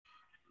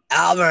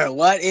Albert,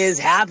 what is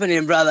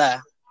happening,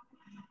 brother?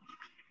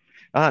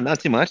 Not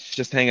too much.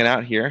 Just hanging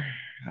out here.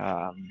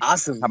 How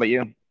Awesome. about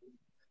you?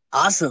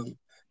 Awesome.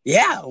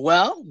 Yeah,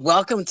 well,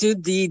 welcome to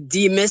the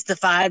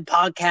Demystified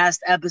podcast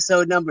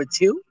episode number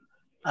two.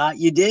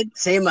 You did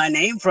say my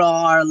name for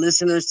all our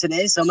listeners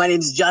today. So my name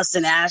is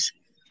Justin Ash.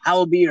 I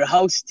will be your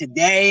host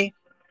today.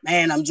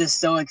 Man, I'm just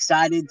so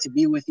excited to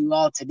be with you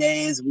all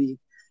today as we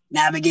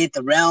navigate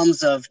the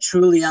realms of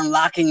truly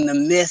unlocking the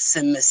myths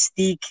and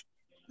mystique,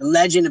 the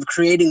legend of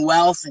creating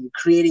wealth and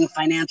creating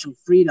financial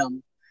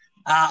freedom.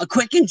 A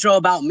quick intro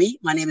about me.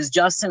 My name is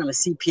Justin. I'm a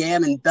CPA.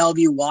 I'm in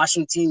Bellevue,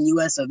 Washington,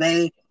 US of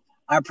A.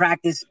 Our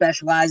practice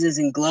specializes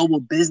in global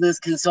business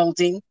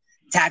consulting,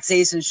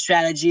 taxation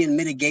strategy and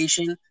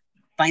mitigation,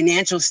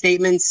 financial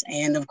statements,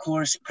 and of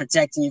course,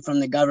 protecting you from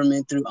the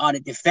government through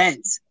audit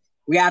defense.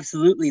 We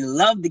absolutely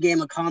love the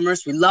game of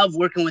commerce. We love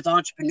working with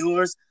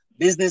entrepreneurs,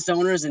 business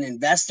owners, and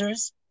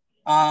investors.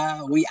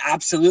 We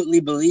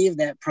absolutely believe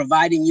that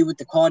providing you with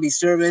the quality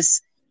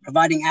service,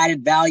 providing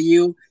added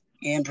value,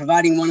 and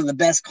providing one of the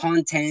best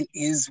content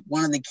is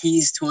one of the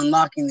keys to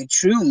unlocking the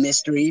true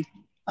mystery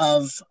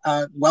of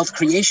wealth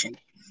creation.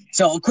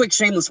 So, a quick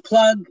shameless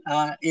plug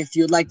if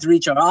you'd like to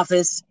reach our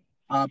office,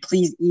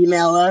 please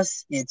email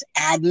us. It's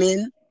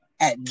admin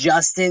at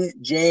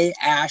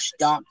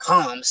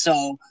justinjash.com.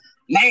 So,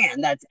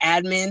 man, that's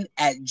admin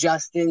at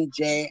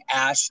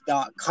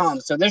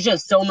justinjash.com. So, there's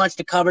just so much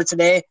to cover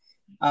today.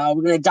 We're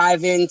going to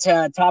dive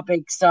into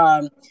topics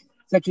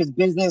such as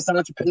business,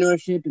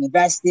 entrepreneurship,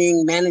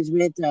 investing,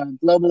 management,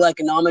 global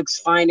economics,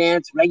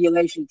 finance,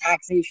 regulation,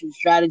 taxation,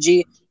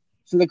 strategy.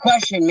 So the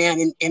question,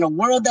 man, in a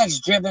world that's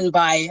driven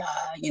by,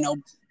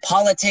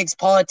 politics,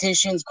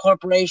 politicians,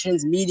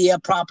 corporations, media,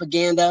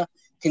 propaganda,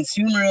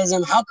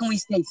 consumerism, how can we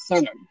stay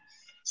centered?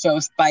 So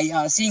by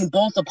seeing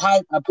both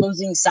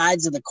opposing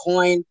sides of the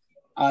coin,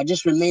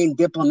 just remain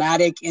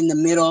diplomatic in the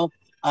middle,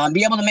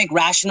 be able to make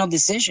rational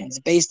decisions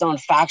based on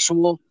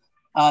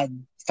uh,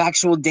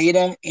 factual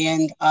data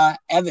and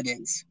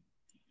evidence.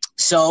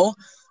 So,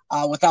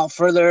 without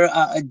further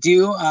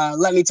ado,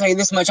 let me tell you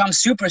this much: I'm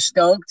super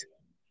stoked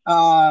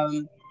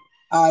um,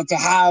 to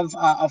have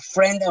a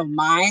friend of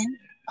mine,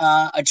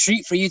 a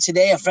treat for you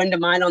today. A friend of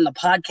mine on the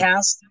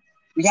podcast.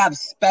 We have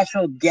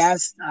special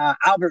guest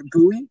Albert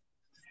Bowie.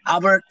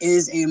 Albert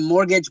is a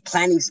mortgage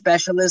planning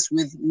specialist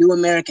with New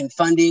American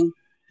Funding,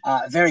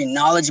 very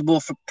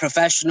knowledgeable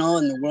professional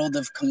in the world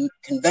of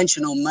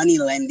conventional money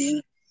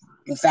lending.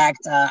 In fact,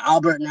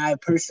 Albert and I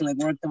personally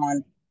worked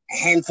on a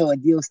handful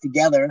of deals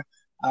together.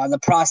 The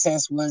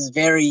process was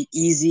very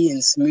easy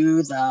and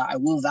smooth. I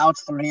will vouch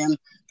for him.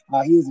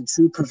 He is a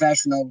true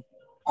professional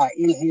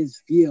in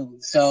his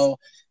field. So,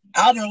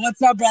 Albert,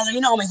 what's up, brother?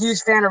 You know I'm a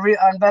huge fan of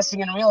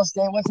investing in real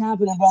estate. What's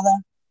happening, brother?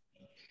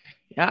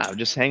 Yeah, I'm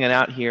just hanging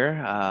out here.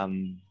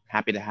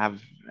 Happy to have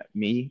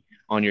me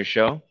on your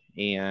show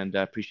and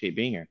appreciate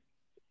being here.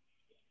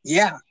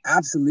 Yeah,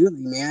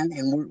 absolutely, man.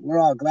 And we're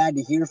all glad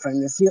to hear from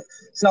you.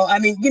 So, I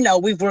mean,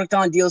 we've worked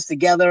on deals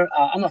together.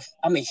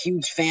 I'm a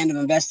huge fan of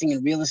investing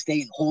in real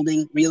estate and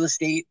holding real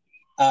estate,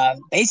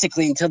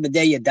 basically until the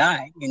day you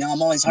die.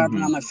 I'm always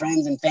harping on hmm my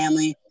friends and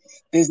family,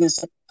 business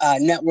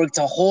network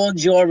to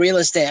hold your real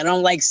estate. I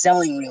don't like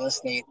selling real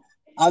estate.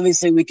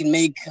 Obviously, we can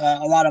make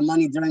a lot of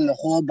money during the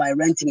hold by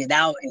renting it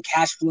out and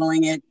cash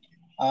flowing it.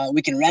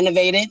 We can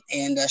renovate it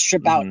and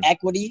strip out hmm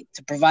equity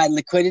to provide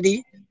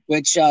liquidity,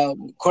 which, of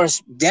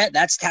course, debt,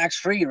 that's tax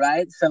free,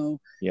 right? So,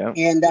 Yeah.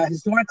 and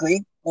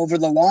historically, over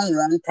the long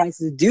run,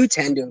 prices do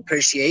tend to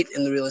appreciate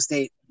in the real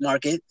estate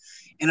market.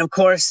 And of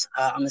course,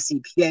 I'm a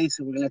CPA,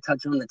 so we're going to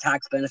touch on the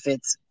tax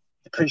benefits,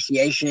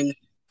 depreciation,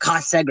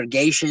 cost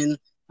segregation,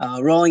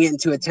 rolling it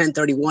into a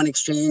 1031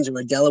 exchange or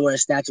a Delaware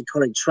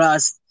statutory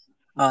trust.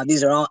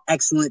 These are all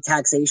excellent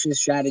taxation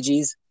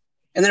strategies.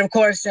 And then, of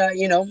course,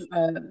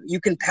 you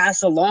can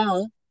pass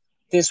along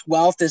this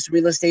wealth, this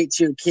real estate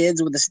to your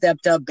kids with a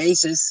stepped up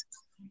basis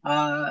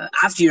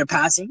after your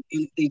passing.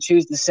 If they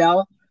choose to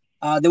sell,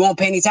 they won't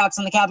pay any tax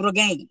on the capital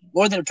gain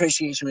or the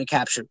depreciation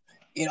recapture.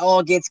 It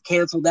all gets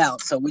canceled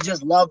out. So we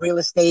just love real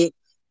estate.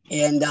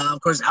 And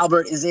of course,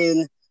 Albert is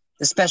in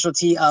the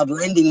specialty of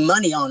lending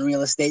money on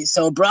real estate.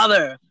 So,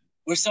 brother,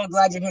 we're so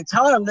glad you're here.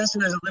 Tell our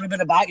listeners a little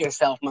bit about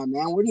yourself, my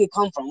man. Where do you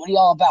come from? What are you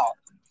all about?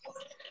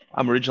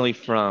 I'm originally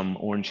from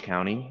Orange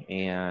County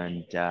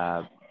and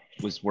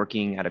was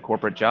working at a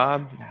corporate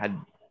job. Had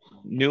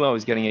knew I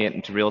was getting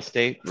into real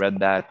estate. Read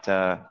that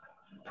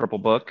purple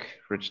book,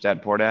 Rich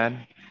Dad Poor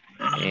Dad,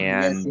 Yes,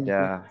 and yes,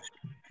 yes.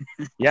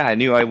 yeah, I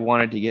knew I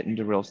wanted to get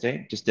into real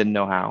estate, just didn't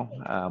know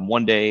how.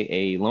 One day,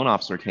 a loan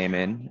officer came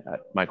in at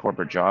my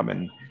corporate job,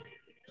 and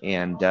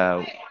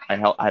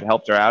I'd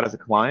helped her out as a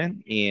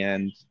client,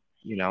 and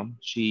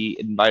she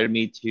invited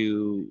me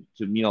to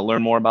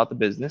learn more about the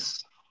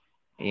business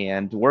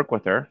and to work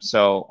with her.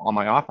 So on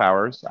my off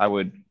hours, I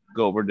would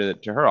go over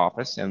to her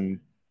office and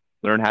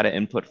learn how to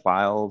input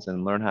files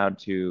and learn how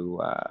to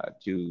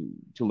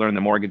learn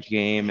the mortgage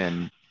game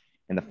and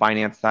the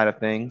finance side of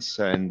things.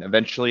 And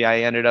eventually, I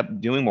ended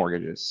up doing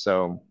mortgages.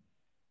 So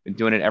been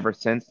doing it ever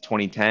since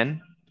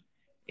 2010.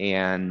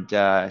 and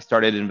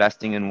started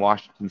investing in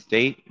Washington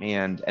State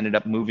and ended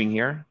up moving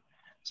here.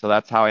 So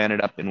that's how I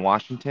ended up in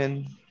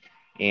Washington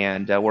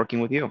and working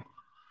with you.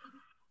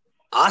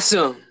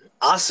 Awesome.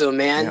 Awesome, Yeah.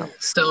 man.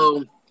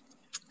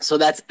 So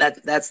that's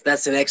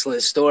an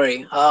excellent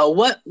story.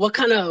 What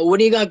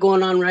do you got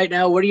going on right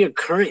now? What are your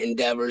current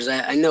endeavors?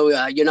 I know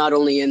you're not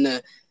only in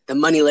the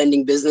money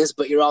lending business,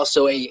 but you're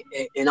also an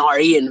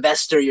RE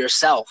investor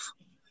yourself.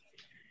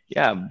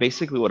 Yeah,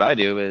 basically what I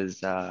do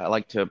is I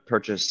like to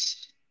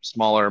purchase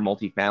smaller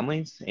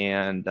multifamilies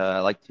and I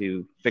like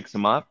to fix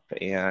them up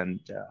and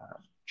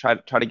try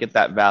to get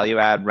that value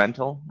add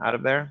rental out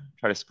of there.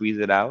 Try to squeeze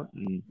it out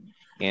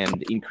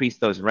and increase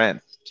those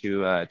rents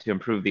to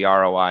improve the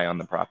ROI on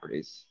the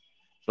properties.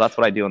 So that's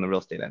what I do on the real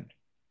estate end.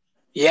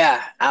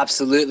 Yeah,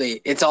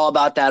 absolutely. It's all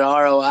about that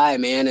ROI,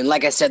 man. And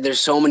like I said,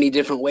 there's so many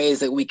different ways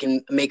that we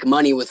can make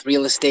money with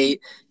real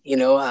estate.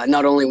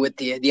 Not only with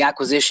the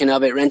acquisition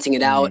of it, renting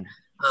it out,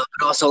 Hmm.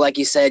 but also, like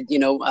you said,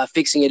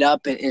 fixing it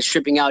up and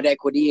stripping out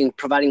equity and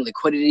providing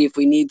liquidity if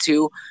we need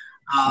to.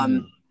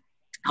 Um,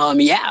 Hmm.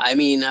 yeah, I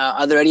mean,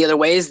 are there any other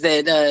ways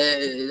that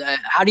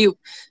how do you?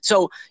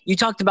 So you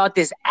talked about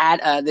this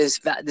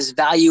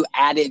value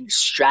added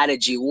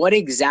strategy. What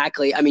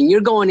exactly? I mean,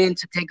 you're going in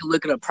to take a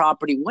look at a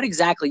property. What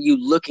exactly are you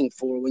looking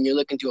for when you're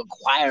looking to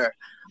acquire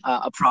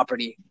a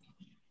property?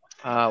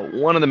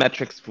 One of the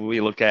metrics we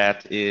look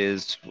at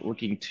is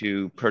looking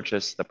to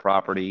purchase the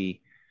property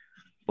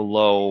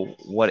below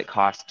what it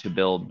costs to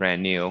build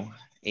brand new.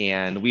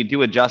 And we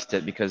do adjust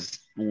it because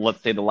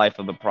let's say the life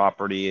of the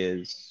property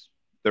is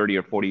 30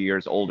 or 40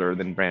 years older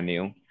than brand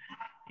new.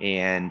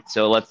 And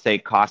so let's say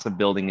cost of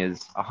building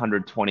is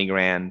 120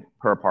 grand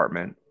per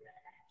apartment.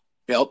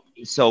 Yep.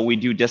 So we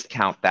do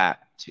discount that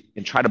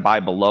and try to buy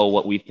below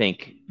what we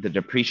think the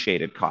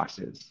depreciated cost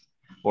is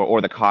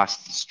or the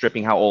cost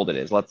stripping how old it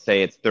is. Let's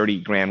say it's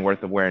 30 grand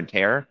worth of wear and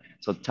tear.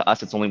 So to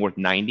us, it's only worth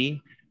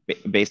 90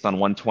 based on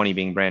 120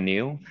 being brand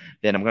new.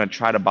 Then I'm going to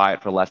try to buy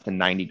it for less than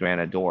 90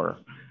 grand a door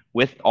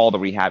with all the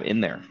rehab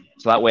in there.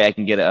 So that way I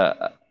can get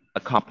a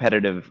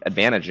competitive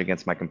advantage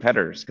against my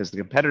competitors because the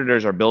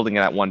competitors are building it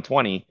at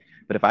 120.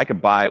 But if I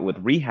could buy it with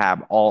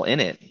rehab all in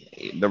it,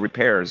 the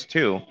repairs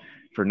too,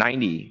 for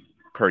 90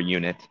 per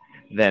unit,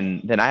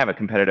 then I have a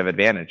competitive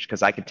advantage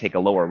because I could take a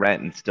lower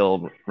rent and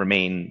still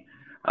remain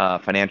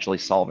financially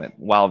solvent,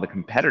 while the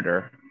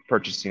competitor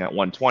purchasing at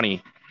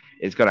 120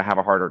 is going to have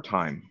a harder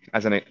time.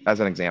 As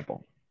an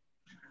example.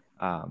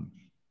 Um,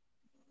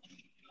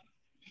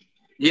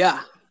 Yeah.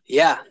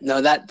 Yeah.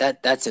 No,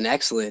 that's an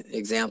excellent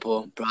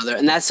example, brother.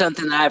 And that's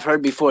something that I've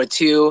heard before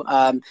too.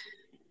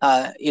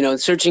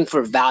 Searching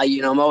for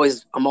value. I'm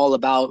all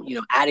about,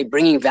 adding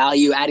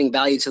value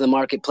to the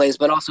marketplace,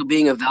 but also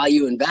being a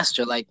value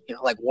investor, like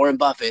Warren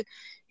Buffett.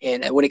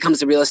 And when it comes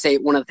to real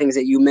estate, one of the things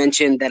that you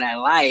mentioned that I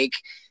like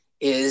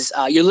is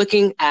you're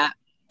looking at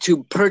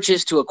to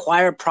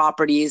acquire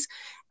properties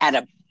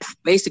at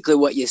basically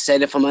what you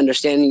said, if I'm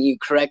understanding you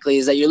correctly,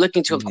 is that you're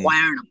looking to mhm.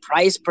 acquire at a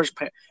price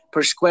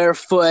per square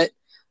foot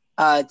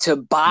to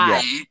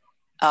buy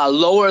Yes,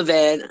 lower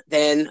than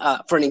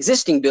for an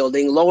existing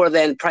building, lower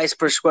than price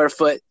per square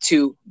foot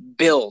to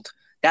build.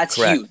 That's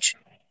correct, huge.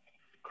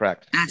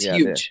 correct. That's Yeah,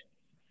 huge.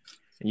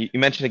 you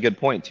mentioned a good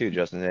point too,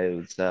 Justin. It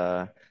was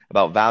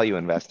about value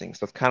investing.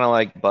 So it's kind of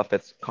like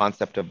Buffett's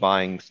concept of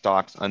buying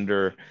stocks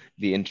under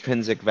the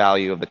intrinsic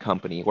value of the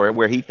company,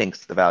 where he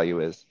thinks the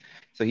value is.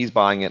 So he's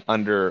buying it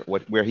under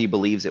where he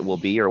believes it will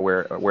be or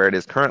where it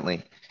is currently.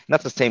 And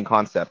that's the same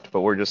concept,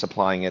 but we're just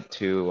applying it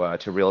to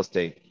real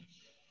estate.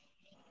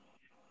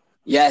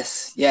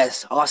 Yes,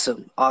 yes,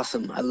 awesome,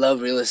 awesome. I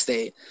love real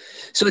estate.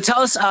 So tell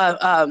us,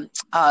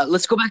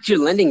 let's go back to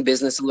your lending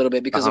business a little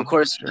bit because, of Uh-huh.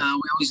 course, Sure. we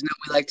always know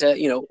we like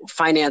to,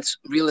 finance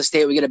real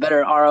estate. We get a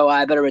better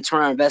ROI, better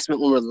return on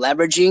investment when we're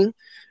leveraging,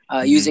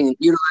 Hmm.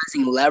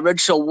 utilizing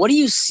leverage. So, what are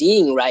you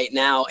seeing right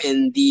now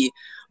in the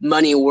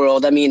money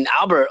world? I mean,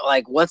 Albert,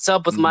 like, what's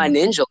up with my Hmm.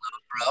 ninja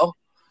loan, bro?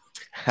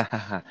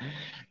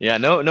 Yeah,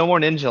 no more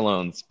ninja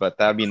loans, but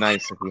that'd be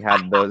nice if we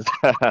had those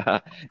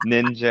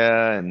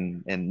ninja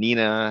and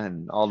Nina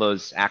and all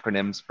those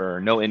acronyms for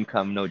no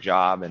income, no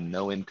job, and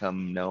no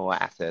income, no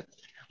asset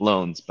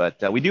loans.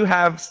 But we do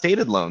have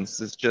stated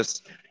loans. It's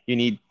just you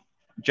need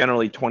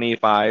generally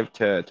 25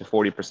 to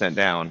 40%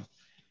 down,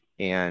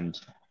 and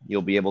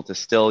you'll be able to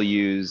still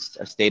use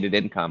a stated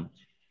income.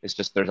 It's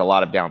just there's a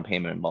lot of down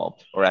payment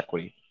involved or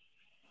equity.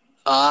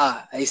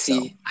 Ah, I So.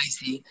 see. I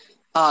see.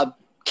 Uh,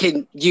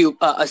 can you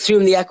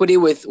assume the equity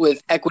with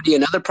equity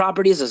in other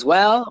properties as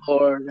well,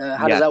 or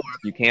how does that Yes, work?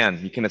 you can.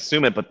 You can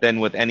assume it, but then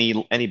with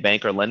any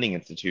bank or lending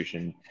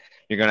institution,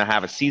 you're going to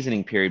have a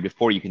seasoning period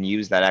before you can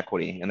use that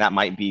equity, and that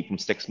might be from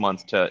 6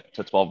 months to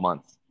 12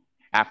 months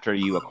after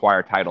you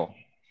acquire title.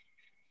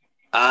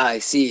 Ah, I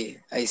see.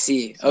 I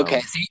see. Okay.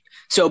 So,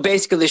 So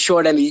basically, the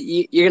short end,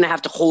 you're going to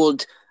have to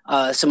hold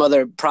some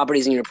other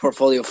properties in your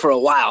portfolio for a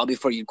while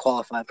before you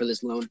qualify for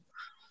this loan.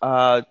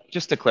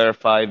 just to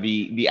clarify,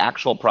 the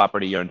actual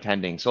property you're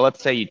intending. So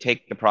let's say you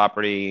take the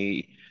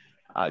property.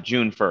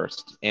 June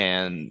 1st,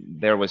 and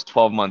there was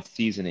 12 months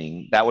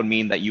seasoning. That would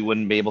mean that you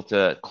wouldn't be able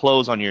to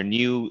close on your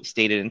new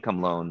stated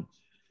income loan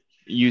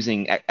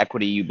using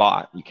equity you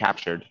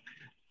captured,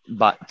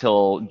 but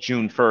till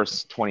June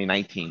 1st,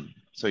 2019.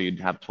 So you'd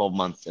have 12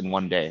 months in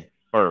one day,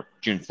 or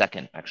June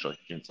 2nd, actually,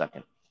 June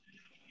 2nd.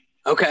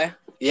 Okay.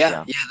 Yeah.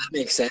 Yeah. Yeah. That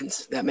makes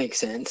sense. That makes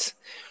sense.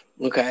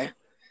 Okay.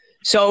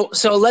 So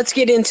let's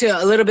get into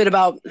a little bit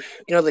about,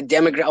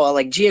 the well,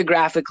 like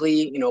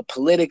geographically,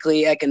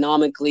 politically,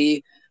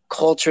 economically,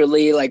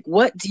 culturally, like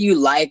what do you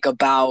like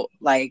about,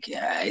 like,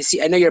 I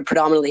know you're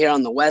predominantly here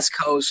on the West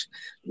Coast,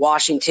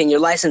 Washington, you're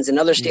licensed in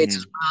other states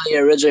as Hmm. well.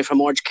 You're originally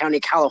from Orange County,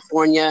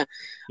 California.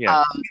 Yeah.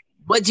 Um,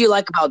 what do you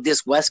like about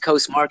this West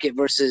Coast market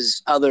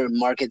versus other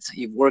markets that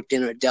you've worked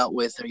in or dealt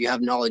with or you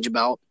have knowledge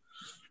about?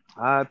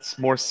 It's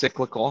more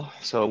cyclical.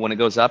 So when it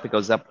goes up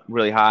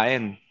really high,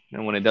 and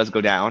when it does go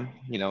down,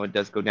 it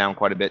does go down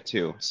quite a bit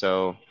too.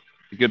 So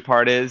the good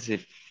part is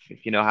if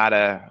you know how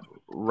to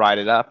ride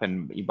it up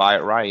and you buy it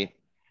right,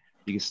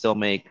 you can still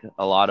make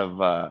a lot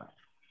of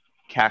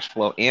cash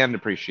flow and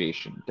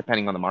appreciation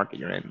depending on the market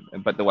you're in.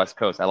 But the West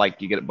Coast, I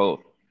like you get it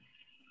both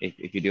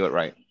if you do it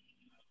right.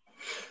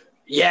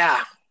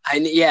 Yeah,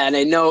 and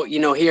I know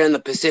here in the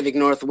Pacific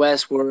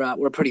Northwest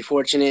we're pretty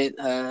fortunate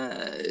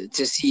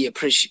to see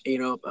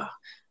appreciation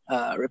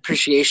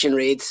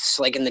rates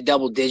like in the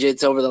double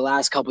digits over the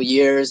last couple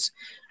years.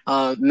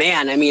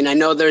 Man, I mean, I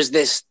know there's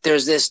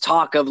this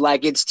talk of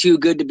like it's too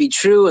good to be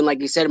true, and like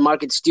you said,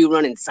 markets do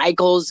run in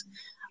cycles.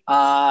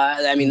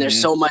 I mean, there's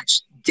Hmm. so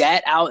much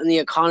debt out in the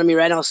economy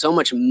right now, so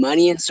much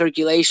money in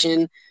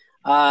circulation.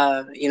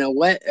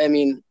 What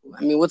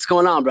what's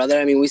going on, brother?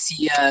 I mean, we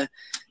see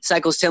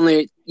cycles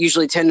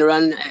usually tend to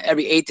run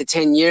every 8 to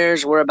 10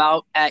 years. We're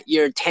about at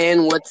year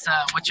 10. What's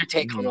your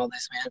take on Hmm. all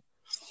this, man?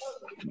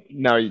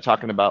 Now, are you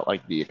talking about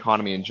like the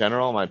economy in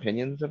general, my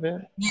opinions of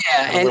it, Yeah,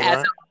 kind of and where we're as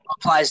at? it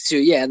applies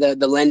to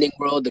the lending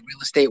world, the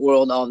real estate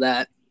world, all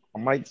that. I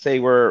might say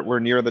we're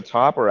near the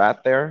top or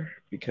at there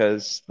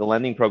because the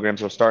lending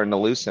programs are starting to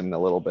loosen a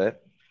little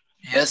bit.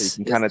 So you Yes,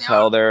 can yes, kind of they are.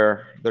 tell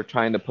they're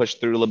trying to push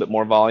through a little bit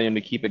more volume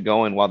to keep it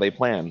going while they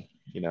plan.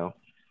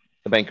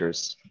 The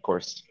bankers, of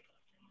course.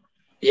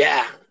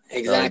 Yeah, So you can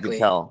exactly.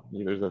 tell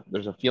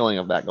there's a feeling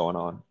of that going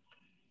on.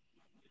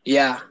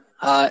 Yeah.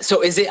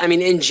 So is it? I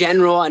mean, in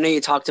general, I know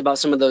you talked about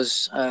some of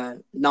those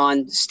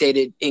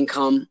non-stated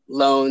income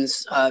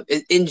loans.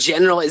 In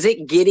general, is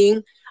it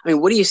getting? I mean,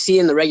 what do you see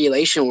in the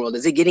regulation world?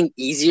 Is it getting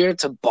easier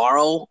to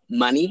borrow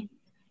money?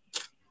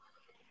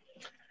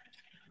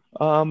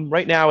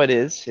 Right now it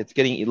is. It's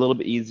getting a little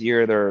bit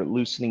easier. They're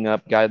loosening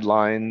up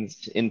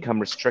guidelines, income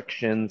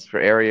restrictions for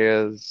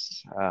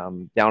areas.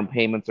 Down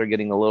payments are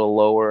getting a little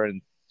lower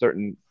in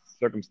certain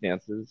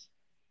circumstances.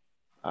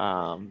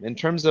 In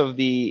terms of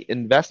the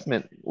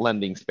investment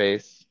lending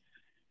space,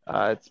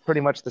 it's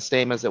pretty much the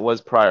same as it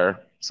was prior.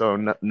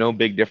 So no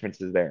big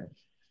differences there.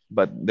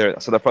 But they're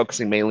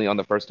focusing mainly on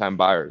the first time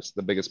buyers,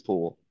 the biggest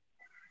pool,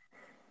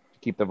 to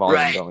keep the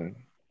volume Right. going.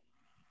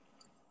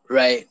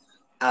 Right.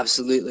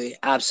 Absolutely.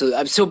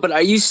 Absolutely. So, but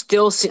are you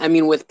still, I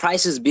mean, with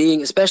prices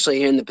being, especially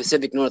here in the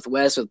Pacific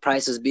Northwest, with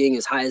prices being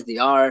as high as they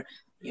are,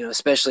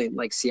 especially in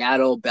like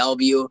Seattle,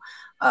 Bellevue,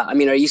 I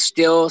mean, are you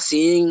still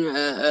seeing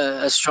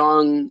a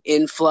strong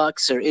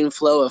influx or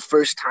inflow of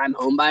first time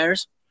home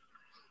buyers?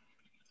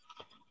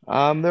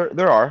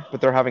 There are,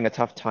 but they're having a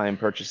tough time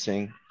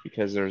purchasing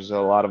because there's a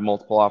lot of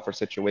multiple offer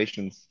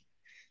situations.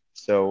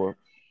 So we're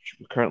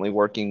currently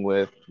working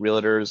with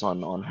realtors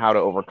on how to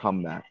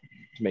overcome that,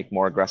 to make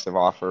more aggressive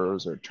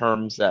offers or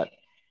terms that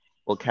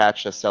will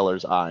catch a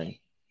seller's eye.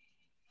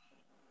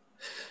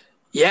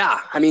 Yeah,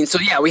 I mean, so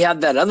yeah, we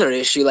have that other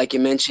issue, like you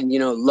mentioned,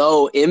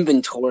 low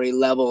inventory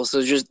levels.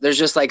 So there's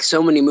just like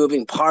so many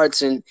moving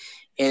parts and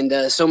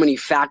so many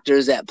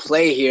factors at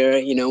play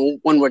here.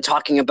 When we're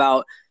talking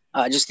about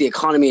just the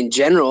economy in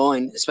general,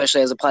 and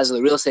especially as it applies to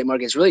the real estate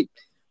market, it's really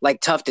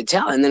like tough to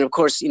tell. And then of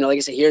course, like I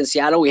said, here in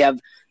Seattle, we have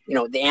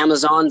the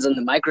Amazons and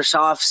the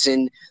Microsofts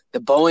and the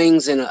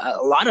Boeings and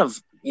a lot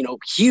of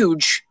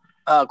huge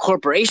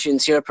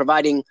corporations here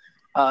providing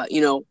a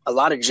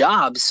lot of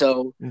jobs.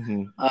 So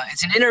Hmm.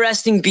 it's an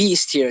interesting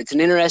beast here. It's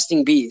an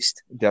interesting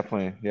beast.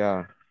 Definitely,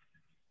 yeah.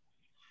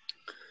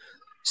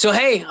 So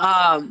hey,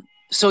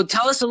 so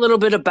tell us a little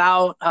bit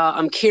about.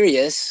 I'm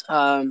curious,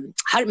 how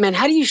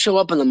do you show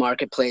up in the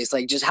marketplace?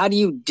 Like, just how do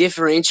you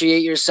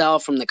differentiate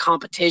yourself from the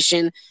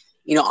competition?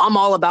 I'm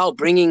all about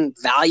bringing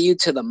value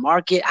to the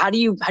market. How do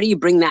you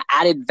bring that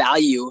added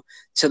value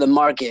to the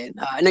market?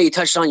 I know you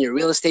touched on your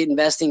real estate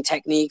investing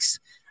techniques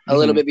a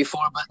little Hmm. bit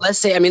before, but let's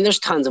say, I mean, there's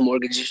tons of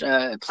mortgage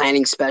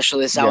planning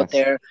specialists out Yes.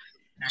 there.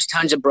 There's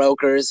tons of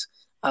brokers.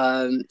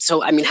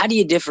 So, I mean, how do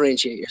you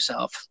differentiate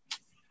yourself?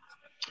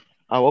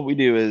 What we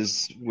do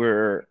is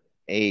we're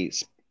a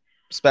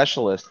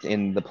specialist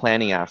in the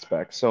planning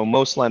aspect. So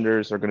most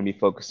lenders are going to be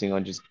focusing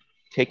on just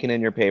taking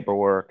in your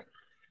paperwork,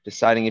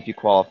 deciding if you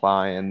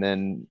qualify, and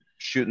then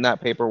shooting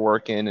that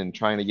paperwork in and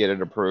trying to get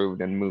it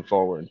approved and move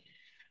forward.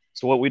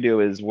 So what we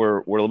do is we're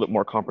a little bit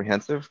more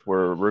comprehensive.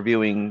 We're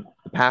reviewing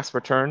the past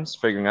returns,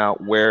 figuring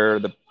out where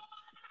the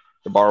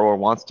the borrower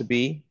wants to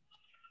be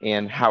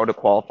and how to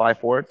qualify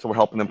for it. So we're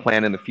helping them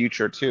plan in the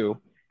future too,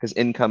 because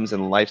incomes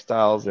and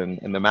lifestyles and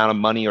the amount of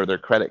money or their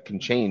credit can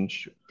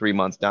change 3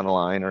 months down the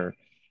line, or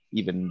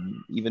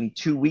even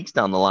 2 weeks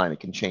down the line. It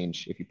can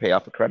change. If you pay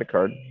off a credit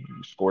card,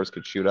 your scores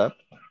could shoot up.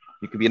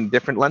 You could be in a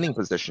different lending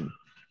position.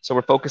 So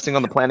we're focusing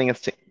on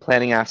the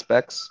planning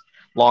aspects,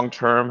 long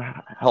term,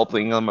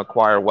 helping them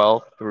acquire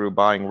wealth through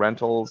buying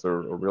rentals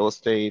or real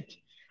estate,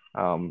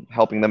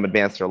 helping them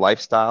advance their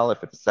lifestyle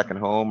if it's a second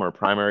home or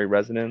primary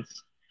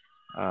residence,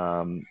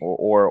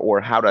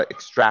 or how to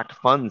extract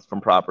funds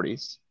from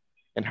properties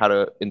and how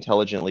to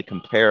intelligently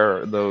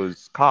compare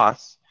those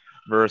costs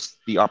versus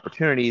the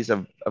opportunities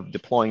of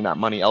deploying that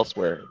money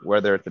elsewhere,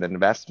 whether it's an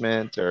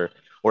investment or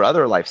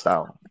other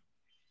lifestyle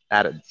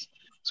added.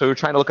 So we're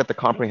trying to look at the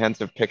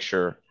comprehensive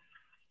picture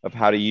of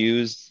how to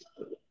use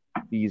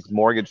these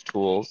mortgage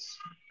tools,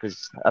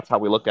 because that's how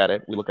we look at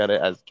it. We look at it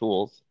as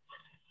tools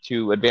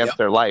to advance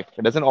their life.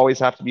 It doesn't always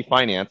have to be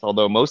finance,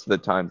 although most of the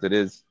times it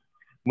is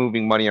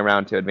moving money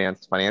around to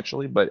advance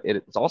financially, but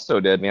it's also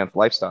to advance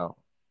lifestyle.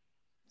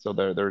 So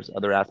there's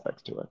other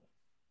aspects to it.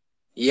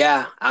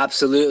 Yeah,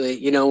 absolutely.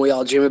 We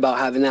all dream about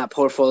having that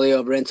portfolio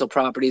of rental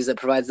properties that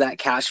provides that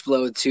cash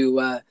flow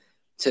to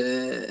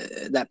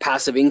that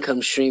passive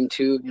income stream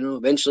to,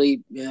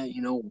 eventually,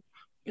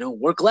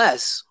 work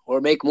less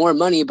or make more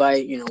money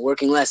by,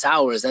 working less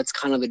hours. That's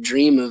kind of the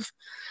dream of,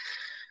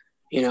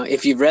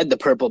 if you've read the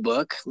Purple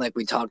Book, like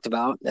we talked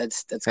about,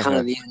 that's kind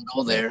of the end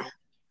goal there.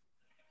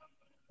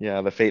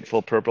 Yeah, the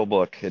fateful Purple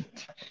Book. It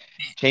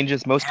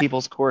changes most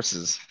people's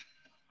courses.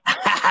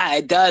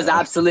 It does,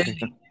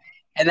 absolutely.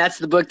 And that's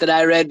the book that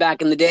I read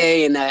back in the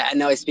day. And I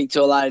know I speak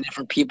to a lot of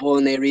different people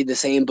and they read the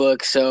same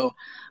book. So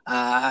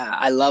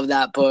I love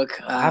that book.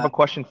 I have a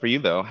question for you,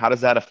 though. How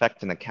does that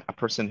affect a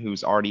person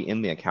who's already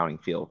in the accounting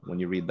field when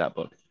you read that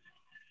book?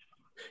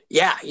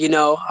 Yeah,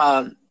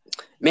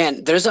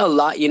 man, there's a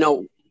lot,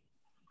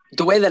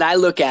 the way that I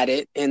look at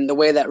it and the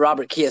way that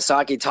Robert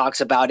Kiyosaki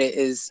talks about it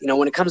is,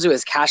 when it comes to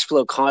his cash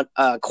flow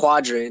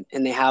quadrant,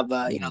 and they have,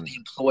 the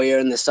employer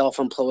and the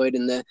self-employed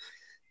and the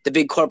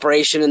big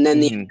corporation and then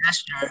the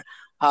investor,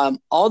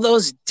 all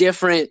those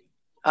different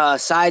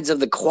sides of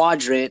the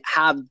quadrant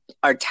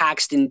are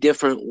taxed in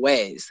different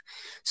ways.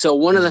 So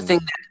one of the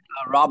things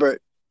that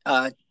Robert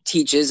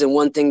teaches, and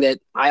one thing that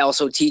I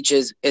also teach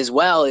as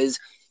well is,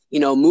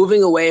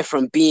 moving away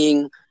from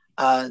being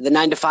the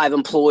 9-to-5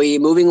 employee,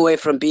 moving away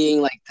from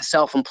being like the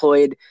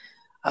self-employed,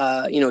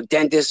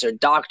 dentist or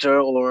doctor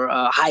or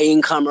high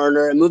income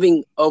earner, and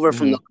moving over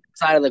from the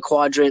side of the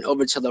quadrant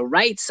over to the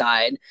right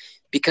side,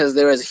 because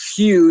there is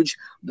huge,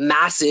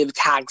 massive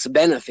tax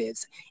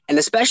benefits. And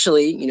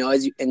especially,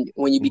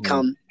 when you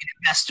become an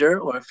investor,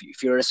 or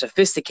if you're a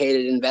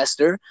sophisticated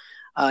investor,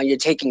 you're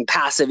taking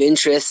passive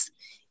interest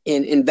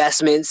in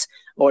investments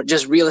or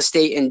just real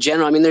estate in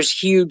general. I mean, there's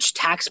huge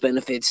tax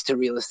benefits to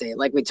real estate.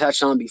 Like we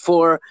touched on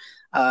before,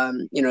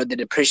 the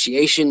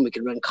depreciation, we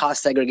could run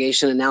cost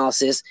segregation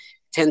analysis,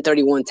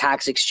 1031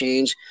 tax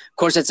exchange. Of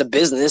course, it's a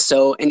business,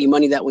 so any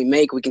money that we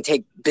make, we can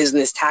take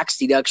business tax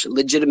deduction,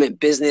 legitimate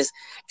business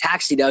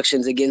tax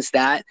deductions against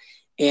that.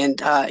 And,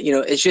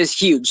 it's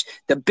just huge.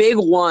 The big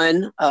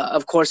one,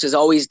 of course, is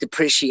always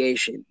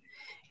depreciation.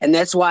 And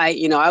that's why,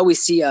 I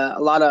always see a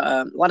lot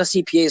of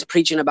CPAs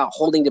preaching about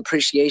holding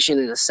depreciation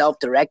in a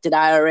self-directed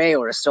IRA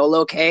or a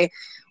solo K.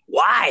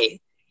 Why?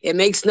 It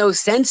makes no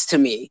sense to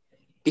me.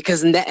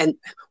 Because and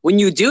when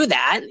you do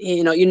that,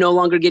 you're no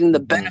longer getting the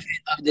benefit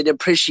of the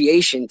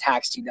depreciation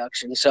tax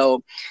deduction.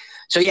 So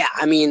yeah,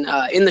 I mean,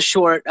 in the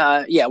short,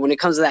 when it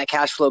comes to that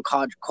cash flow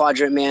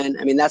quadrant, man,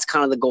 I mean, that's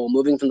kind of the goal,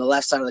 moving from the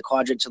left side of the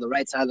quadrant to the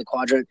right side of the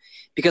quadrant,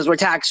 because we're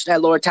taxed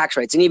at lower tax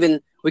rates, and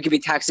even we could be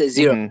taxed at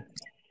 0%,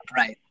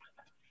 right?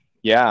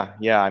 Yeah.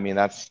 I mean,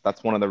 that's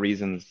one of the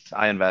reasons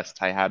I invest.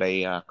 I had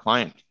a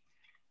client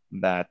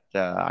that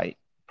I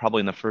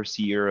probably in the first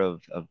year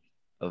of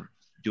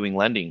doing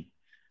lending.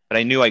 But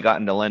I knew I got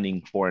into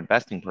lending for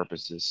investing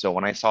purposes. So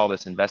when I saw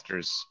this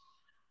investor's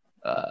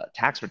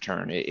tax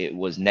return, it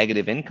was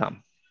negative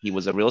income. He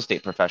was a real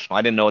estate professional.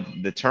 I didn't know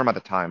the term at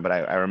the time, but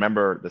I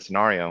remember the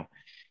scenario.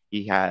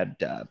 He had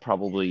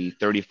probably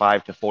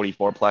 35 to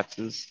 44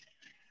 plexes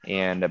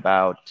and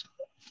about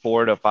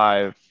 4 to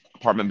 5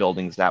 apartment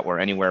buildings that were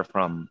anywhere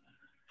from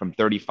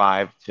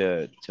 35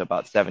 to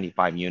about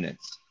 75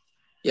 units.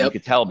 Yep. You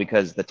could tell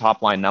because the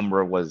top line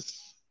number was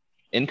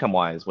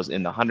income-wise was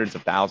in the hundreds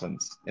of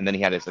thousands. And then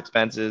he had his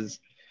expenses,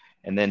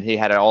 and then he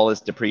had all his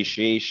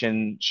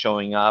depreciation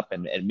showing up,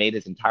 and it made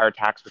his entire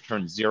tax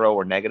return 0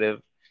 or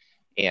negative.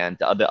 And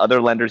the other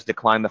lenders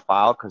declined the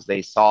file because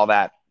they saw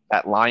that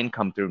line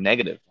come through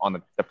negative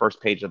on the first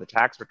page of the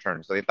tax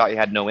return. So they thought he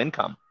had no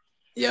income.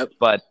 Yep.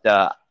 But,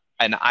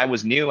 and I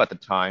was new at the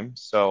time,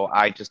 so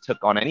I just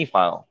took on any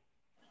file.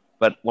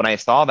 But when I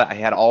saw that I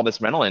had all this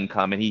rental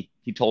income, and he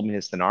told me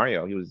his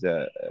scenario, he was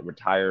a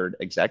retired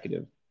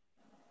executive,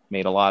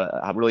 made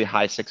a really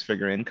high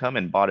 6-figure income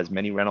and bought as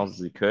many rentals as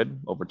he could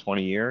over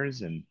 20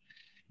 years. And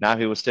now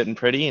he was sitting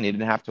pretty and he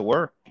didn't have to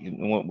work.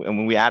 And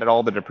when we added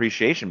all the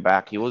depreciation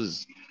back, he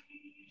was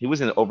he was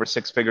in over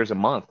 6 figures a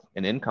month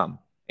in income,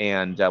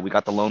 and we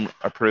got the loan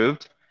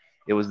approved.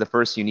 It was the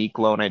first unique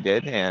loan I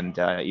did, and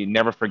you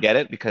never forget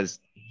it because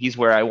he's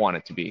where I want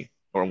it to be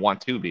or want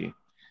to be.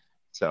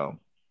 So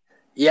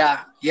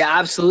Yeah, yeah,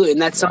 absolutely.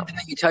 And that's yeah. something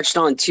that you touched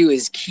on too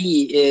is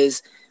key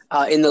is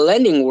in the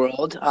lending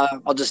world,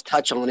 I'll just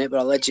touch on it, but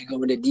I'll let you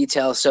go into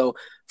detail. So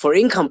for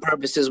income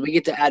purposes, we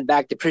get to add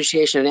back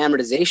depreciation and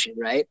amortization,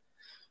 right?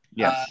 Uh,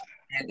 Yes.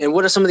 and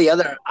what are some of the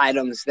other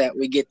items that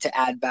we get to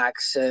add back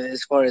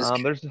as far as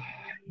Um, there's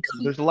income?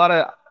 there's a lot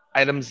of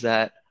items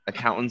that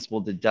accountants will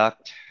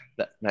deduct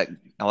that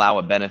allow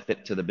a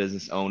benefit to the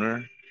business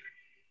owner.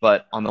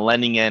 But on the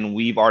lending end,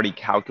 we've already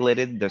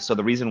calculated this. So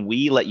the reason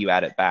we let you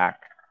add it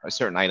back,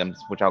 certain items,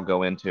 which I'll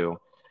go into,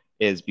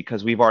 is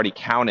because we've already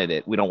counted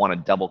it. We don't want to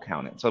double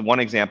count it. So one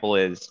example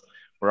is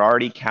we're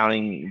already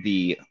counting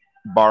the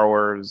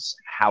borrower's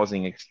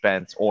housing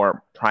expense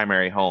or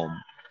primary home.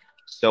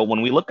 So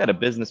when we look at a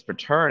business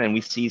return and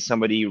we see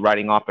somebody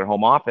writing off their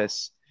home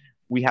office,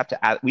 we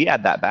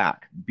add that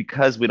back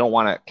because we don't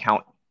want to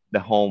count the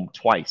home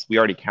twice. We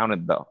already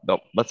counted the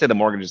let's say the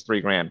mortgage is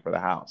 $3,000 for the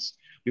house.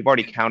 We've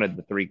already counted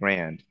the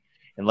 $3,000.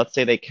 And let's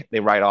say they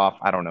write off,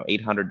 I don't know,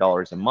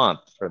 $800 a month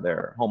for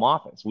their home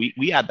office.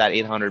 We add that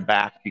 800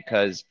 back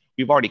because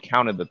we've already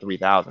counted the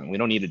 3,000. We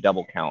don't need to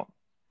double count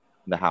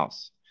the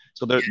house.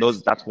 So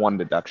that's one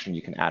deduction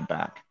you can add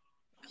back.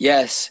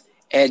 Yes.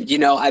 And,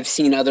 I've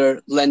seen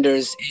other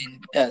lenders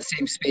in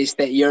same space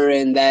that you're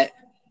in that,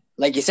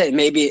 like you said,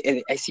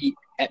 maybe I see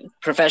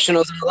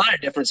professionals in a lot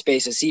of different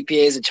spaces,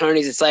 CPAs,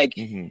 attorneys. It's like,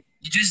 Mm-hmm.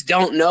 you just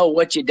don't know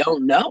what you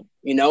don't know,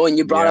 and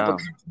you brought up a Yeah.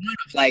 good point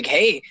of like,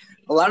 hey,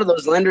 a lot of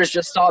those lenders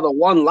just saw the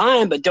one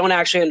line, but don't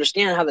actually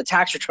understand how the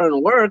tax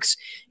return works.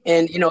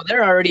 And,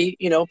 they're already,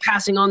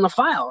 passing on the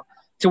file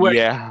to where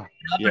Yeah.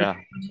 up and,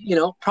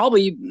 Yeah.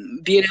 probably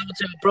being able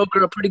to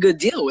broker a pretty good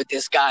deal with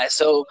this guy.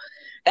 So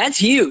that's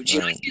huge. I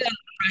Right. see that in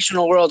the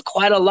professional world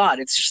quite a lot.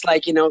 It's just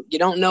like, you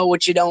don't know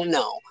what you don't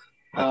know.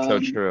 That's so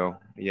true.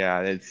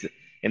 Yeah,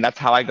 and that's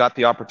how I got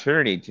the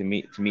opportunity to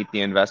meet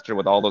the investor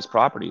with all those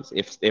properties.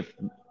 If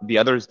the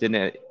others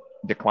didn't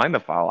decline the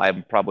file, I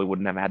probably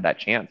wouldn't have had that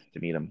chance to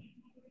meet him.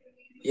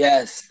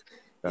 Yes.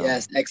 So,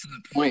 Yes.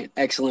 Excellent point.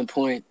 Excellent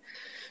point.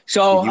 did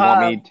So, you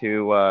want me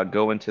to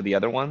go into the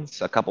other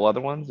ones, a couple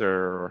other ones,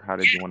 or how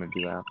did you want to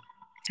do that?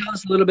 tell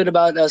us a little bit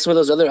about some of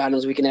those other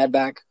items we can add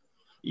back.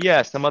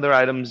 Yeah, some other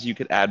items you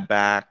could add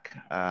back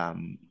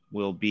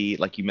will be,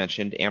 like you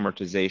mentioned,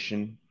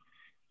 amortization.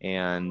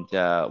 And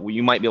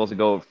you might be able to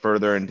go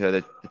further into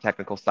the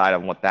technical side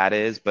on what that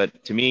is.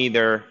 But to me,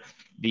 they're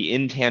the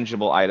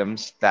intangible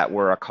items that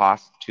were a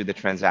cost to the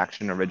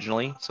transaction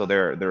originally. So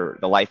they're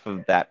the life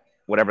of that,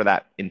 whatever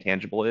that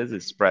intangible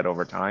is spread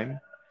over time.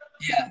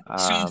 Yeah.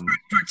 So Um,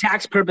 for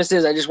tax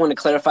purposes, I just want to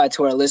clarify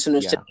to our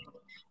listeners yeah.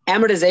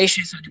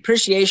 amortization. So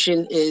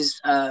depreciation is,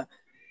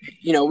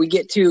 we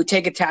get to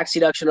take a tax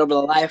deduction over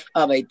the life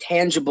of a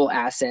tangible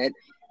asset.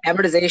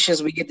 Amortization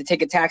is we get to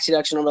take a tax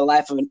deduction over the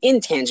life of an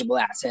intangible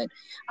asset.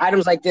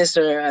 Items like this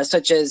are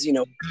such as,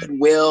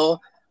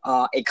 goodwill,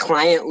 a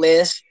client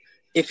list.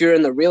 If you're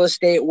in the real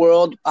estate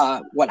world,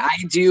 what I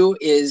do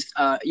is,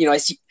 I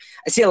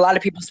see a lot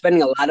of people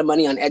spending a lot of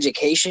money on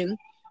education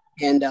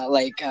and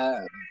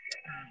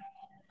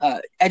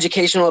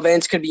educational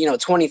events could be,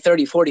 20,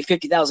 30, 40,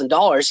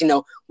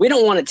 $50,000. We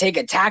don't want to take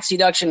a tax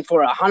deduction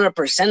for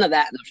 100% of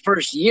that in the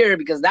first year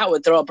because that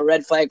would throw up a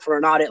red flag for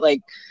an audit,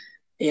 like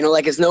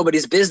it's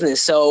nobody's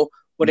business. So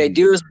what I Mhm.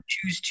 do is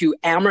choose to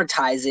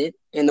amortize it,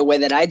 and the way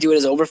that I do it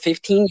is over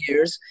 15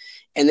 years.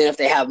 And then if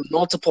they have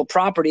multiple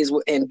properties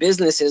and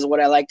businesses, what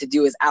I like to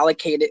do is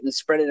allocate it and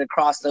spread it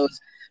across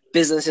those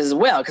businesses as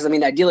well. Because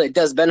ideally it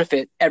does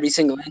benefit every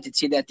single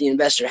entity that the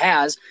investor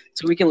has.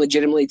 So we can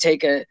legitimately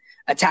take a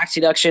tax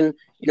deduction,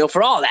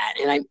 for all that.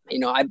 And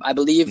I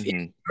believe in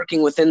Mhm.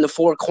 working within the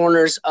four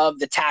corners of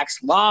the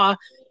tax law.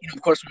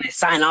 Of course, when I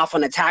sign off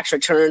on a tax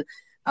return,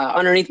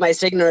 underneath my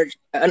signature,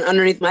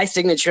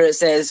 it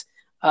says,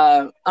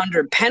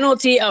 under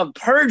penalty of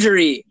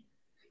perjury,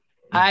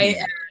 I,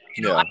 Mhm.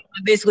 I'm Yeah.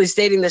 basically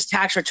stating this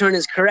tax return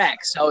is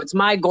correct. So it's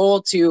my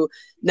goal to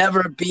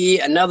never be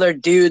another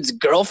dude's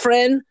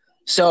girlfriend.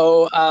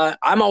 So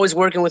I'm always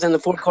working within the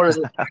four corners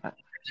of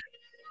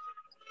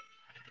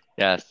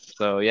Yes.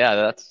 So yeah,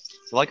 that's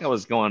so like I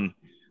was going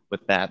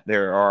with that.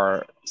 There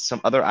are some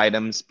other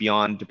items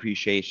beyond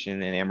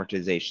depreciation and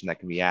amortization that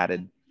can be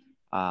added.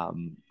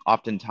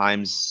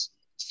 Oftentimes,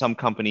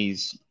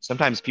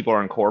 sometimes people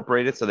are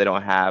incorporated, so they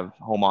don't have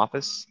home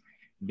office.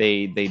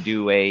 They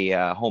do a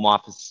home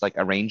office like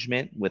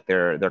arrangement with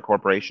their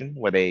corporation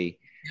where they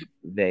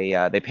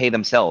pay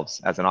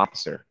themselves as an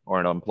officer or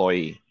an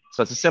employee.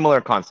 So it's a similar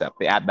concept.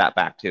 They add that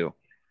back too.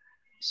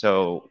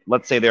 So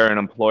let's say they're an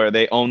employer,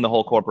 they own the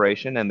whole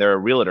corporation and they're a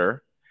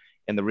realtor,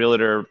 and the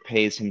realtor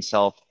pays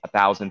himself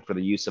 1,000 for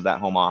the use of that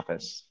home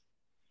office.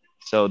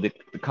 So the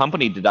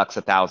company deducts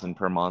 1,000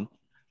 per month,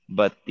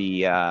 but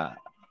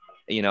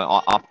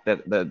off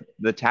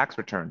the tax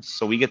returns.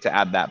 So we get to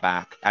add that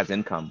back as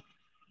income.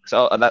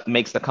 So that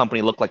makes the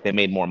company look like they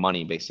made more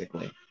money,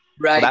 basically.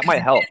 So Right. that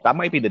might help. That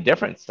might be the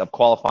difference of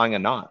qualifying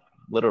and not,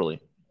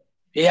 literally.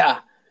 Yeah.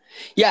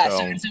 Yeah. So,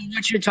 So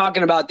what you're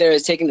talking about there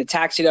is taking the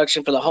tax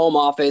deduction for the home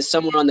office,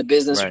 somewhere on the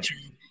business right,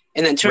 return,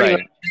 and then turning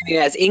right. it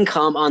as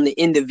income on the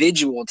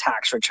individual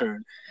tax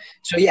return.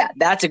 So yeah,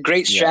 that's a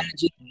great Yeah.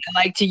 strategy I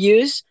like to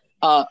use.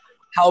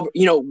 However,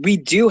 we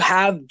do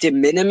have de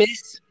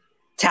minimis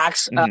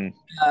tax Hmm.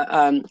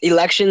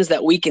 elections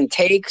that we can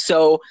take.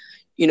 So,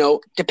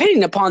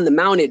 depending upon the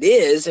amount it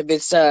is, if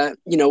it's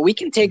we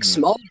can take Hmm.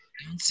 smaller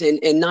amounts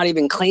and not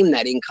even claim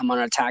that income on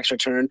our tax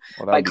return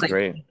Well, that by would be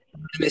claiming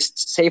great.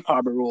 safe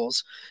harbor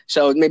rules.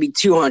 So maybe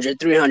 200,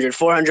 300,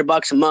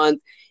 $400 a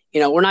month.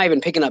 We're not even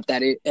picking up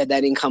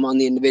that income on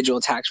the individual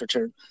tax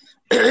return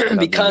That would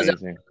be because of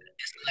amazing.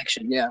 this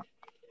election. Yeah.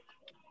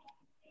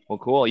 Well,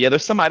 cool. Yeah,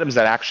 there's some items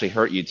that actually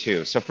hurt you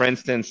too. So, for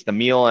instance, the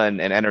meal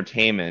and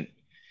entertainment,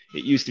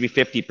 it used to be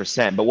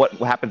 50%. But what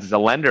happens is a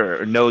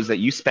lender knows that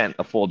you spent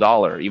a full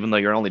dollar, even though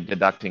you're only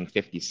deducting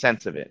 50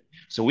 cents of it.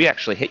 So we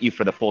actually hit you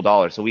for the full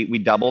dollar. So we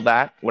double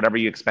that, whatever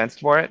you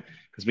expensed for it,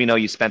 because we know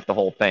you spent the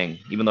whole thing,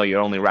 even though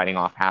you're only writing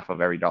off half of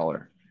every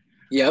dollar,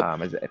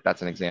 Yep. if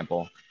that's an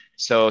example.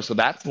 So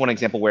that's one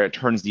example where it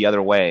turns the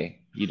other way.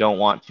 You don't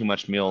want too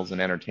much meals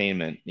and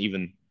entertainment,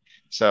 even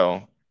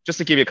so. Just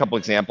to give you a couple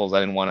examples, I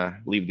didn't want to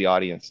leave the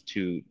audience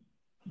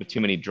with too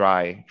many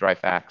dry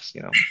facts.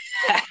 No,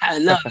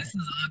 this is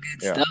all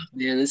good Yeah, stuff,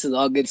 man. This is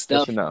all good just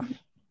stuff. enough.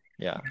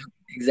 Yeah.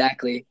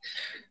 Exactly.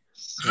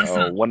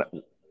 So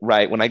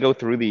when I go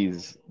through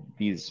these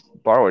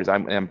borrowers,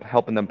 I'm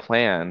helping them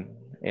plan,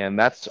 and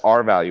that's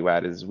our value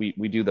add is we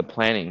do the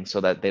planning so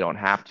that they don't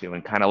have to,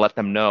 and kind of let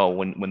them know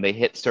when they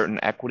hit certain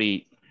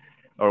equity,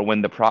 or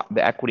when the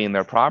equity in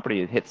their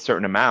property hits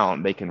certain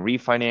amount, they can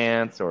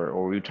refinance,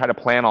 or we try to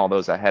plan all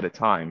those ahead of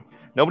time.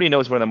 Nobody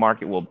knows where the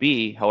market will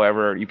be.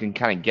 However, you can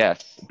kind of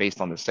guess based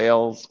on the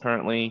sales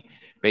currently,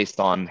 based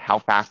on how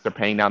fast they're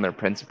paying down their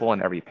principal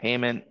and every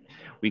payment.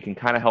 We can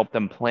kind of help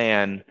them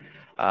plan,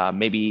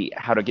 maybe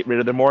how to get rid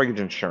of their mortgage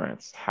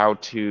insurance, how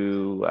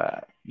to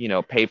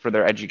pay for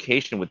their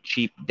education with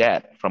cheap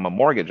debt from a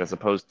mortgage as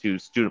opposed to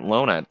student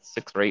loan at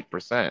 6 or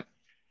 8%.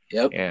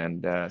 Yep.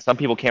 And some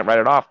people can't write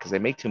it off because they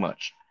make too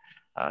much.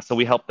 So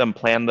we help them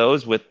plan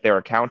those with their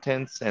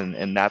accountants,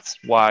 and that's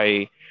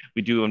why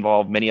we do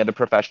involve many other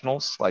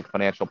professionals like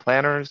financial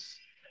planners,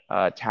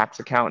 tax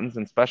accountants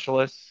and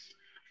specialists,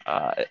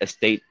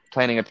 estate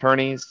planning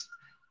attorneys,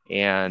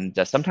 and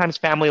sometimes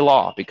family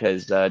law,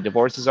 because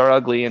divorces are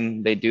ugly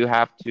and they do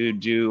have to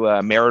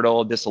do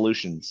marital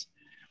dissolutions.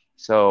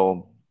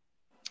 So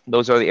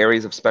those are the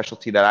areas of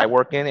specialty that I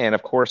work in, and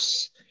of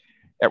course,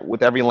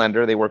 with every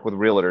lender, they work with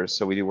realtors,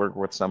 so we do work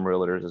with some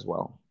realtors as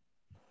well.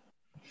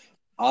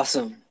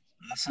 Awesome.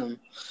 Awesome.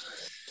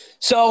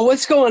 So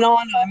what's going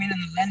on? I mean, in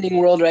the lending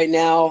world right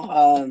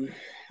now,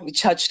 we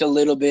touched a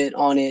little bit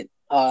on it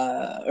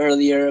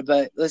earlier,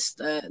 but let's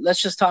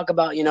just talk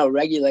about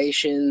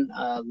regulation,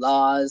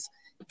 laws,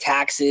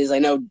 taxes. I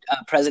know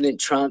President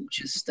Trump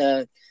just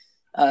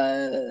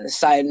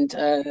signed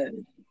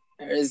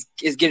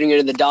is getting rid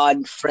of the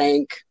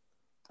Dodd-Frank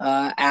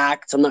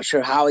Act. I'm not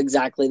sure how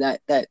exactly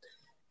that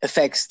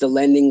affects the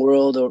lending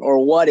world, or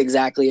what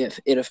exactly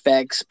it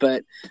affects,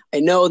 but I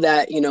know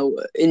that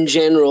in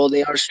general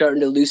they are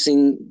starting to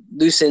loosen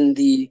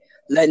the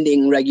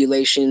lending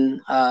regulation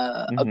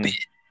a bit.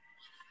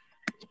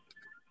 Hmm.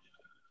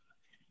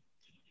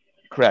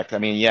 Correct. I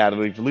mean, yeah,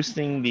 we're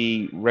loosening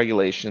the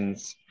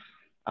regulations.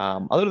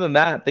 Other than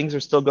that, things are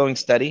still going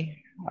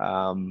steady.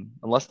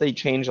 Unless they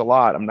change a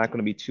lot, I'm not going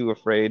to be too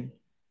afraid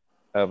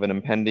of an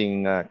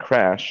impending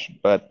crash.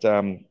 But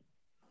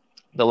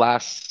the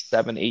last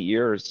 7, 8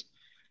 years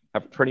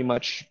have pretty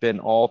much been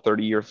all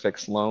 30-year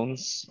fixed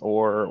loans,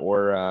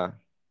 or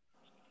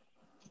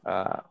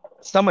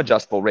some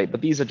adjustable rate. But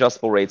these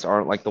adjustable rates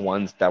aren't like the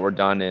ones that were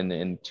done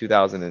in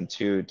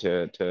 2002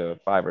 to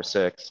 5 or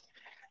 6.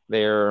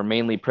 They're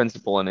mainly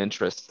principal and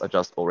interest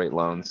adjustable rate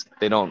loans.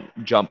 They don't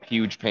jump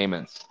huge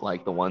payments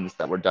like the ones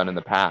that were done in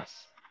the past,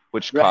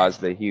 which Right.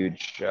 caused the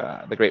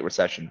Great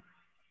Recession.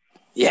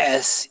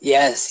 Yes,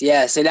 yes,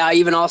 yes. And now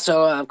even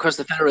also, of course,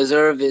 the Federal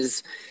Reserve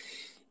is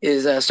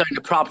starting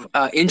to prop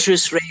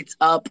interest rates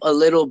up a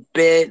little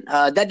bit.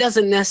 That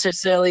doesn't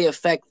necessarily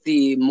affect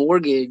the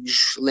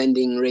mortgage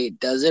lending rate,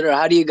 does it? Or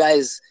how do you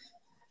guys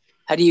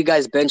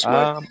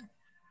benchmark? Um,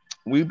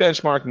 we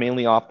benchmark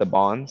mainly off the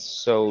bonds.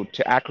 So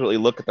to accurately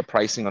look at the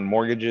pricing on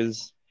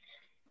mortgages,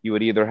 you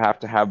would either have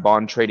to have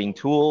bond trading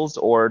tools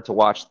or to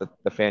watch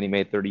the Fannie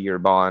Mae 30-year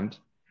bond.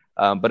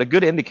 But a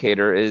good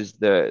indicator is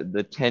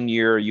the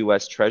 10-year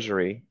U.S.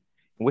 Treasury,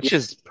 which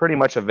is pretty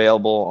much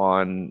available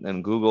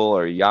on Google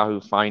or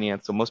Yahoo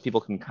Finance. So most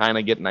people can kind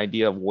of get an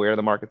idea of where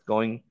the market's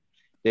going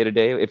day to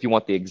day. If you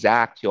want the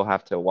exact, you'll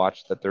have to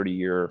watch the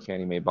 30-year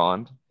Fannie Mae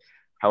bond.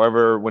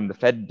 However, when the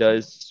Fed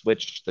does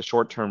switch the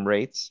short-term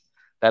rates,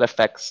 that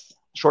affects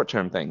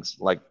short-term things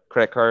like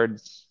credit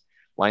cards,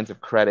 lines of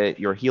credit,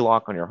 your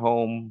HELOC on your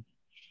home,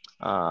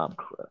 um,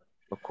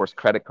 of course,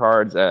 credit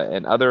cards,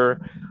 and other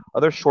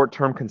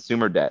short-term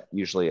consumer debt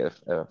usually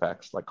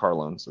affects, like car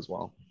loans as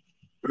well.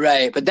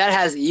 Right, but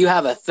you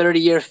have a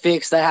 30-year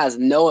fix that has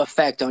no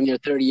effect on your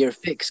 30-year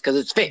fix because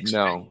it's fixed.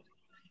 No,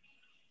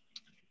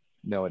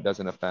 no, it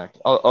doesn't affect.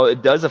 Oh,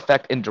 it does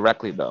affect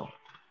indirectly though,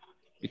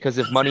 because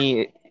if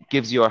money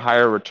gives you a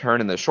higher return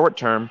in the short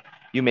term,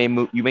 you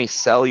may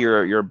sell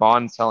your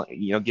bond,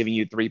 giving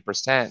you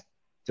 3%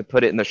 to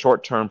put it in the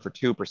short term for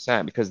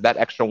 2% because that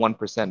extra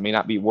 1% may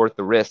not be worth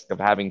the risk of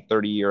having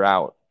 30-year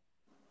out,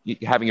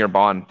 having your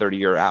bond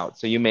 30-year out.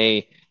 So you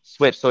may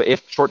switch. So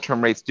if short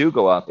term rates do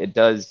go up, it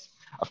does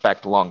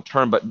affect long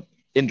term, but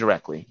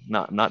indirectly,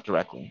 not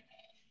directly.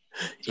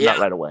 So Yeah, not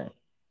right away.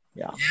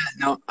 Yeah.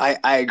 no,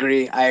 I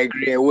agree. I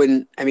agree.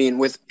 I mean,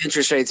 with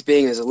interest rates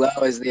being as low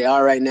as they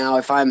are right now,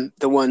 if I'm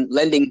the one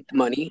lending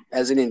money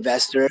as an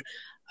investor,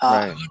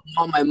 I Right. would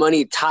want my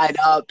money tied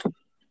up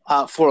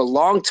for a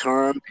long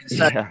term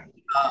instead of Yeah.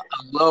 a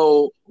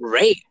low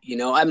rate.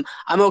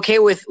 I'm okay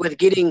with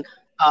getting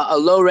a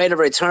low rate of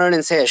return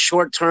and say a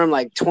short term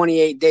like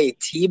 28-day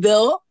T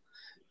bill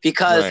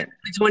because Right.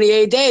 it's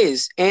 28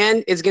 days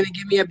and it's going to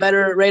give me a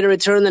better rate of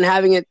return than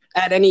having it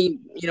at any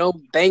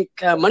bank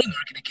money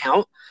market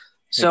account.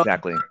 So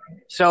Exactly.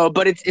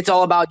 but it's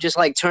all about just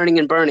like turning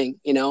and burning,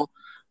 and not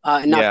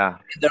Yeah.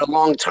 they're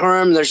long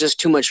term. There's just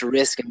too much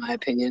risk, in my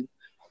opinion.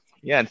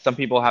 Yeah. And some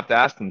people have to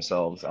ask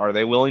themselves, are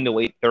they willing to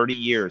wait 30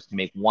 years to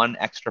make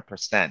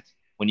 1%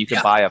 when you could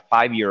Yeah, buy a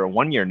 5 year or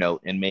 1 year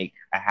note and make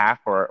a half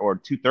or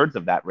 2/3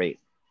 of that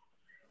rate?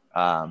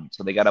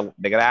 So they gotta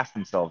ask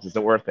themselves, is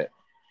it worth it?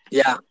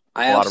 yeah,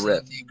 I It's a lot of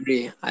risk. absolutely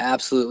agree. I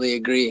absolutely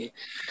agree.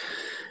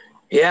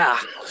 Yeah.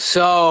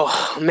 So,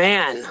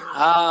 man,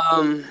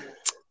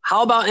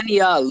 how about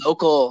any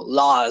local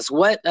laws?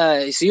 So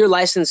you're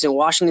licensed in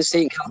Washington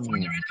State and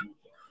California, Hmm. right?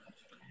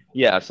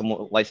 Yeah, so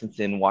I'm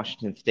licensed in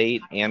Washington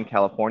State and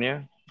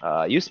California.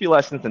 I used to be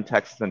licensed in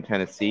Texas and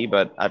Tennessee,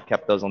 but I've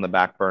kept those on the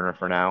back burner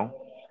for now.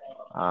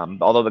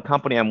 Although the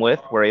company I'm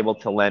with, we're able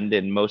to lend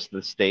in most of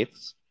the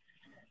states.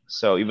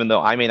 So even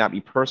though I may not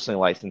be personally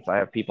licensed, I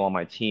have people on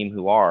my team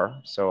who are.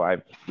 So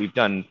we've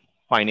done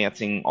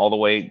financing all the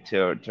way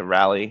to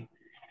Raleigh,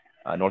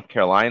 North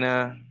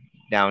Carolina,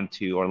 down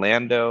to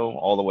Orlando,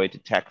 all the way to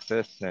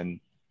Texas and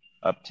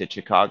up to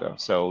Chicago.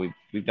 So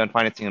we've done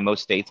financing in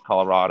most states: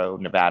 Colorado,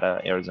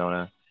 Nevada,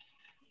 Arizona,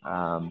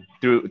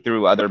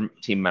 through other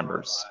team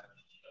members.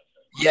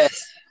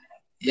 Yes,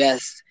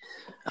 yes.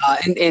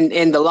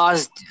 And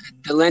the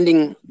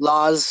lending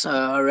laws,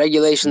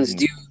 regulations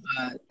Mhm.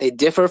 they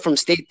differ from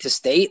state to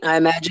state, I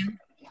imagine.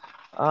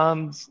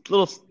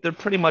 They're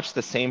pretty much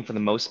the same for the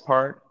most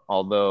part,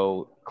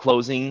 although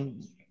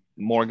closing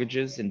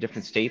mortgages in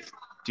different states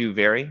do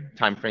vary.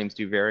 Timeframes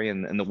do vary,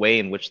 and the way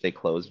in which they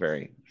close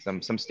vary.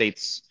 Some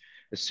states,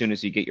 as soon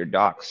as you get your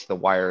docs, the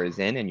wire is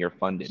in and you're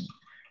funded.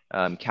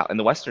 In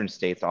the Western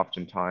states,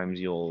 oftentimes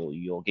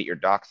you'll get your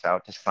docs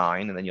out to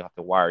sign, and then you'll have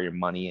to wire your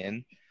money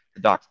in.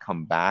 The docs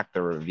come back,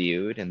 they're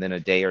reviewed, and then a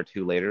day or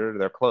two later,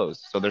 they're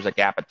closed. So there's a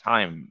gap of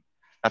time.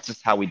 That's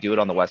just how we do it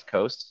on the West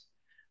Coast.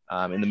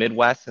 In the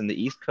Midwest and the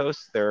East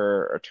Coast, there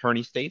are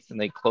attorney states, and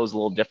they close a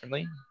little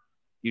differently.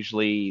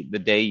 Usually, the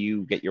day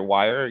you get your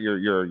wire,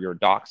 your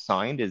doc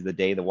signed, is the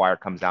day the wire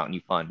comes out and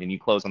you fund, and you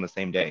close on the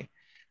same day.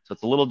 So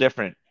it's a little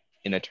different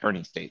in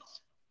attorney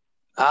states.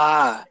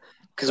 Ah,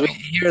 because we So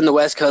here in the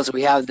West Coast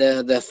we have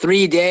the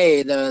 3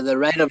 day the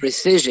right of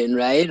rescission,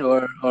 right?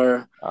 Or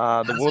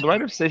the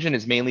right of decision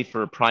is mainly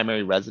for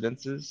primary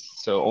residences.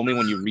 So only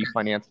when you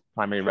refinance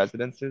primary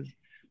residences.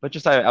 But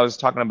just I was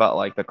talking about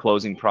like the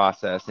closing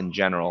process in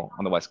general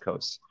on the West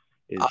Coast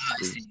I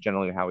is see.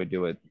 generally how we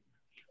do it.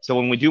 So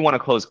when we do want to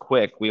close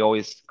quick, we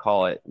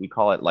call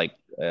it like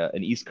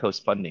an East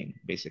Coast funding,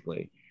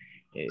 basically.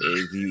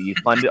 Is you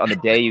fund it on the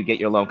day you get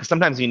your loan because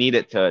sometimes you need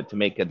it to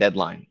make a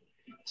deadline.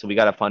 So we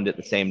got to fund it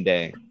the same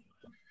day.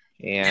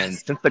 And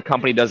Yes, since the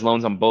company does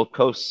loans on both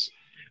coasts,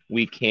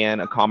 we can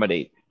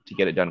accommodate to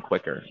get it done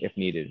quicker if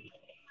needed.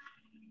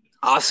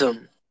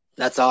 awesome.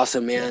 That's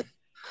awesome, Yeah, man.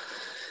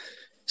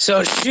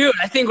 So shoot,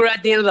 I think we're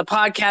at the end of the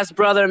podcast,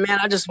 brother. Man,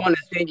 I just want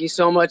to thank you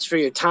so much for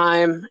your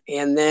time,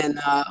 and then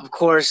of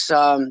course,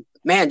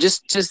 man,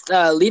 just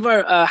leave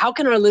our. How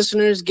can our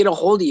listeners get a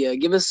hold of you?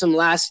 Give us some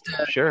last.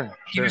 sure, Give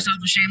sure. yourself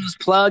a shameless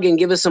plug and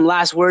give us some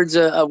last words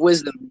of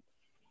wisdom.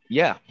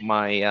 Yeah,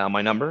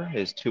 my number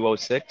is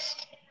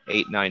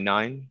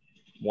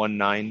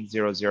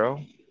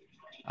 206-899-1900.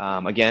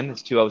 Again,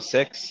 it's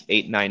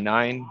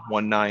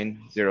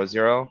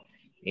 206-899-1900.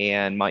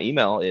 And my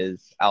email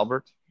is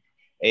Albert,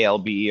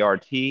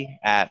 Albert,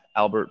 at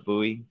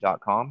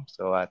albertbui.com.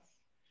 So that's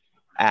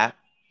at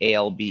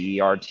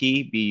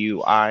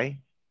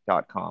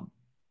ALBERTBUI.com.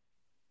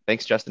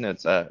 Thanks, Justin.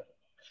 I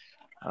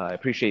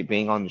appreciate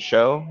being on the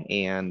show,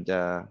 and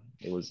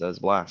it was a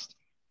blast.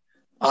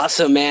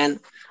 Awesome, man.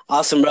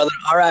 Awesome, brother.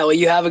 All right. Well,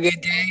 you have a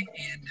good day.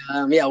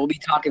 And yeah, we'll be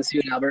talking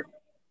soon, Albert.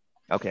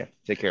 Okay,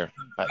 take care.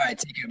 Bye. All right.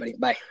 Take care, buddy.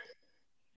 Bye.